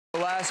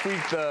last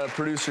week, the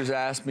producers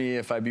asked me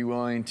if I'd be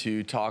willing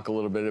to talk a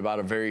little bit about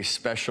a very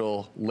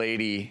special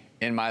lady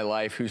in my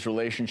life whose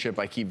relationship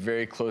I keep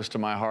very close to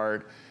my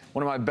heart.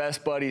 One of my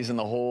best buddies in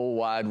the whole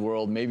wide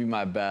world, maybe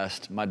my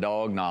best, my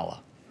dog,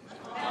 Nala.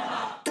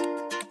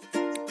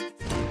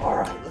 All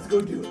right, let's go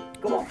do it.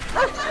 Come on.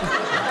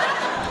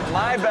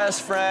 My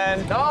best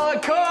friend, Nala,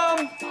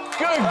 come.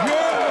 Good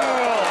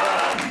girl.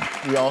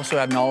 We also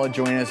have Nala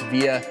join us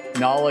via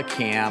Nala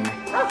Cam.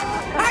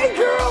 Hi,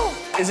 girl.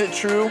 Is it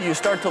true you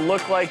start to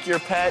look like your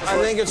pet?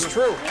 I think it's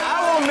true.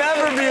 I will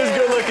never be as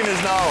good looking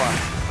as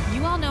Nala.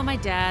 You all know my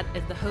dad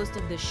as the host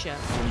of this show.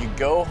 When you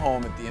go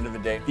home at the end of the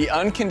day, the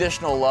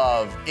unconditional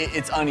love,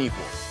 it's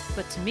unequal.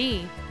 But to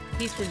me,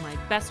 he's been my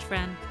best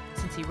friend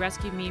since he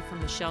rescued me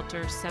from the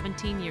shelter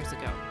 17 years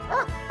ago.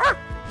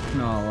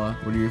 Nala,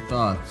 what are your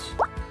thoughts?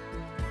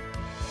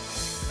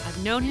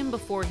 I've known him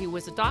before he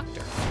was a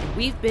doctor, and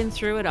we've been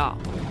through it all,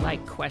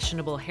 like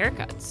questionable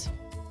haircuts.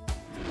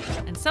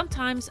 And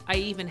sometimes I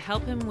even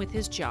help him with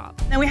his job.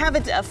 And we have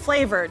a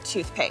flavored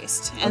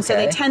toothpaste, and so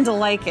Okay. they tend to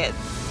like it.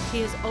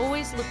 He has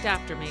always looked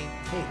after me.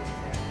 Hey,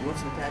 you want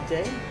some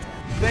pate?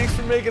 Thanks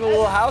for making a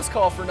little house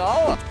call for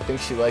Nala. I think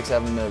she likes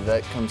having the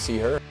vet come see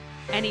her.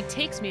 And he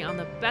takes me on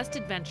the best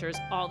adventures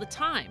all the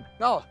time.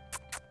 Nala,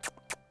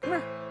 come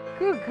here.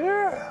 Good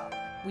girl.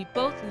 We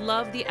both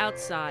love the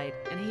outside,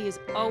 and he is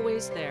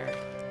always there.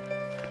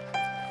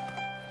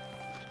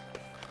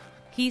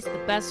 He's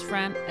the best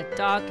friend a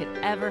dog could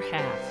ever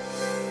have.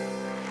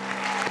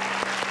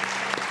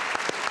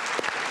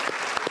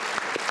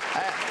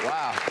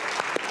 Wow.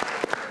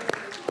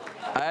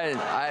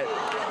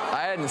 I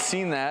hadn't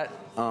seen that.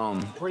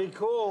 Pretty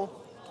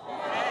cool.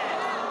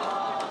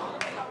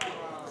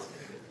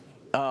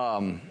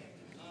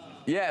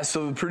 Yeah,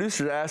 so the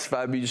producers asked if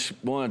I'd be just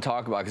willing to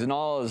talk about it, because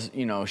Nala's,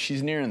 you know,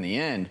 she's nearing the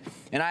end,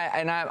 and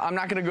I'm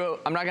not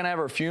gonna have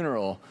her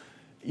funeral,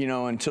 you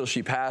know, until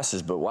she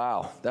passes. But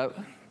wow, that.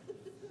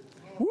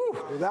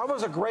 Woo. That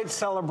was a great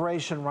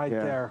celebration right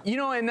there. You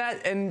know,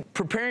 and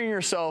preparing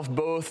yourself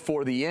both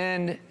for the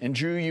end, and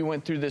Drew, you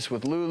went through this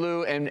with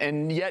Lulu,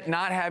 and yet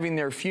not having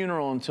their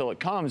funeral until it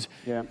comes.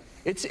 Yeah.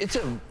 It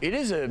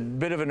is a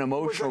bit of an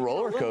emotional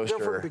roller coaster.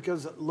 Different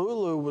because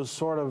Lulu was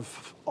sort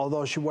of,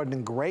 although she wasn't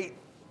in great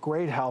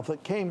health,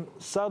 it came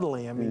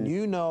subtly. I mean,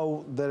 you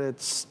know that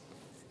it's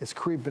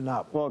creeping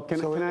up. Well,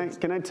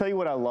 can I tell you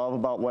what I love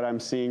about what I'm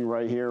seeing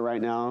right here, right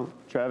now,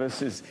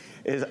 Travis, is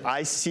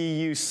I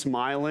see you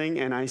smiling,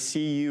 and I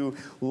see you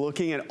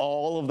looking at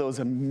all of those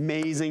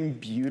amazing,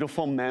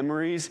 beautiful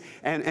memories.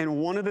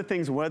 And one of the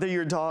things, whether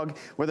your dog,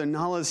 whether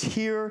Nala's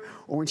here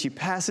or when she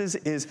passes,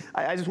 is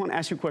I just want to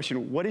ask you a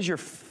question. What is your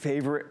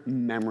favorite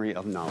memory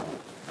of Nala?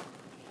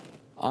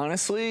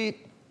 Honestly,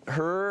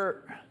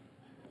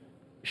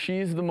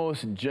 she's the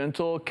most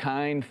gentle,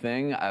 kind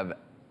thing I've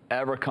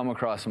ever come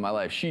across in my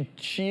life.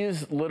 She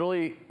is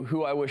literally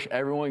who I wish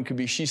everyone could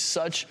be. She's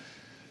such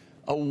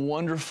a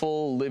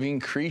wonderful living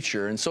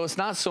creature. And so it's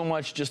not so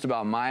much just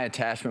about my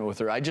attachment with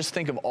her. I just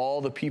think of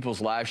all the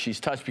people's lives she's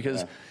touched,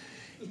 because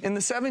in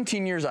the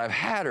 17 years I've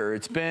had her,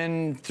 it's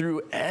been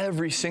through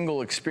every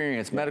single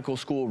experience, medical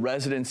school,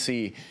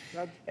 residency,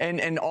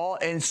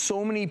 and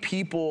so many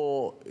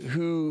people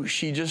who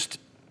she's just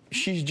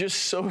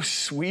so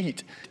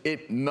sweet.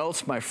 It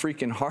melts my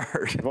freaking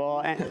heart. Well,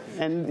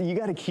 and you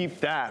got to keep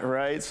that,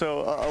 right?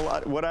 So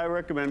what I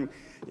recommend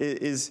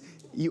is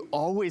you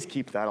always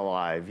keep that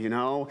alive, you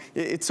know?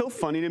 It's so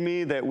funny to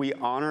me that we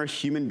honor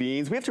human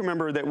beings. We have to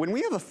remember that when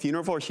we have a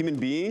funeral for a human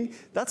being,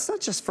 that's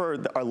not just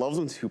for our loved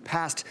ones who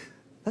passed,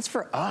 that's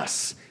for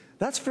us.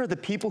 That's for the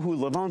people who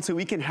live on, so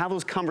we can have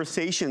those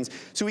conversations,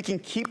 so we can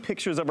keep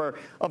pictures of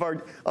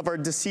our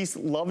deceased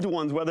loved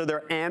ones, whether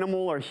they're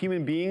animal or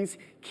human beings.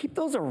 Keep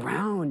those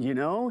around, you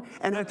know?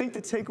 And I think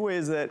the takeaway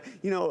is that,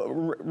 you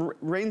know,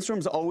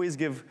 rainstorms always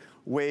give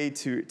way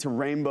to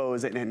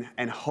rainbows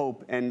and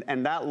hope,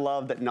 and that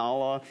love that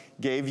Nala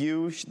gave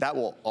you, that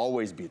will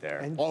always be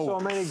there. And always. so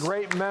many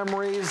great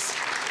memories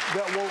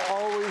that will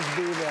always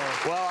be there.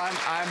 Well,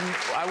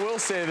 I will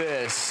say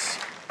this.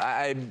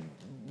 I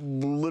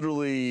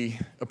literally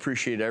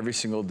appreciate every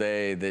single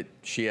day that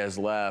she has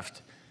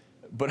left,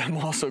 but I'm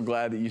also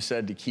glad that you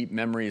said to keep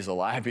memories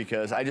alive,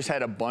 because I just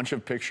had a bunch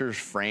of pictures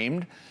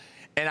framed,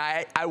 and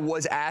I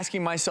was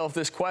asking myself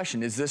this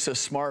question: is this a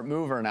smart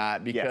move or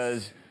not?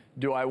 Because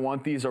do I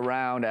want these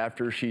around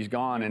after she's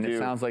gone? And it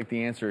sounds like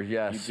the answer is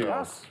yes.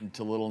 So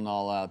to little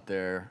Nala out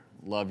there,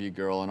 love you,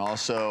 girl. And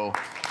also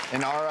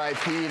an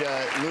R.I.P.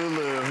 to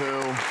Lulu,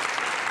 who...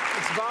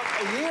 It's about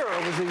a year.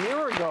 It was a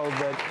year ago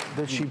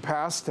that she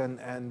passed,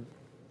 and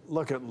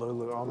look at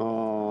Lulu.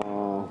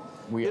 Oh.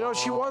 You know,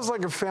 she was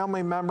like a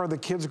family member. The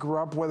kids grew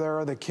up with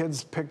her. The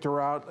kids picked her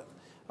out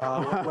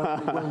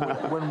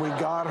when we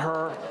got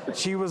her.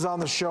 She was on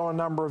the show a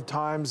number of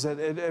times.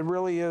 It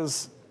really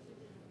is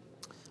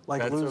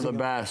like Pets are the losing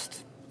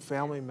best. a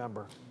family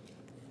member.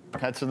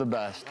 Pets are the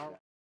best.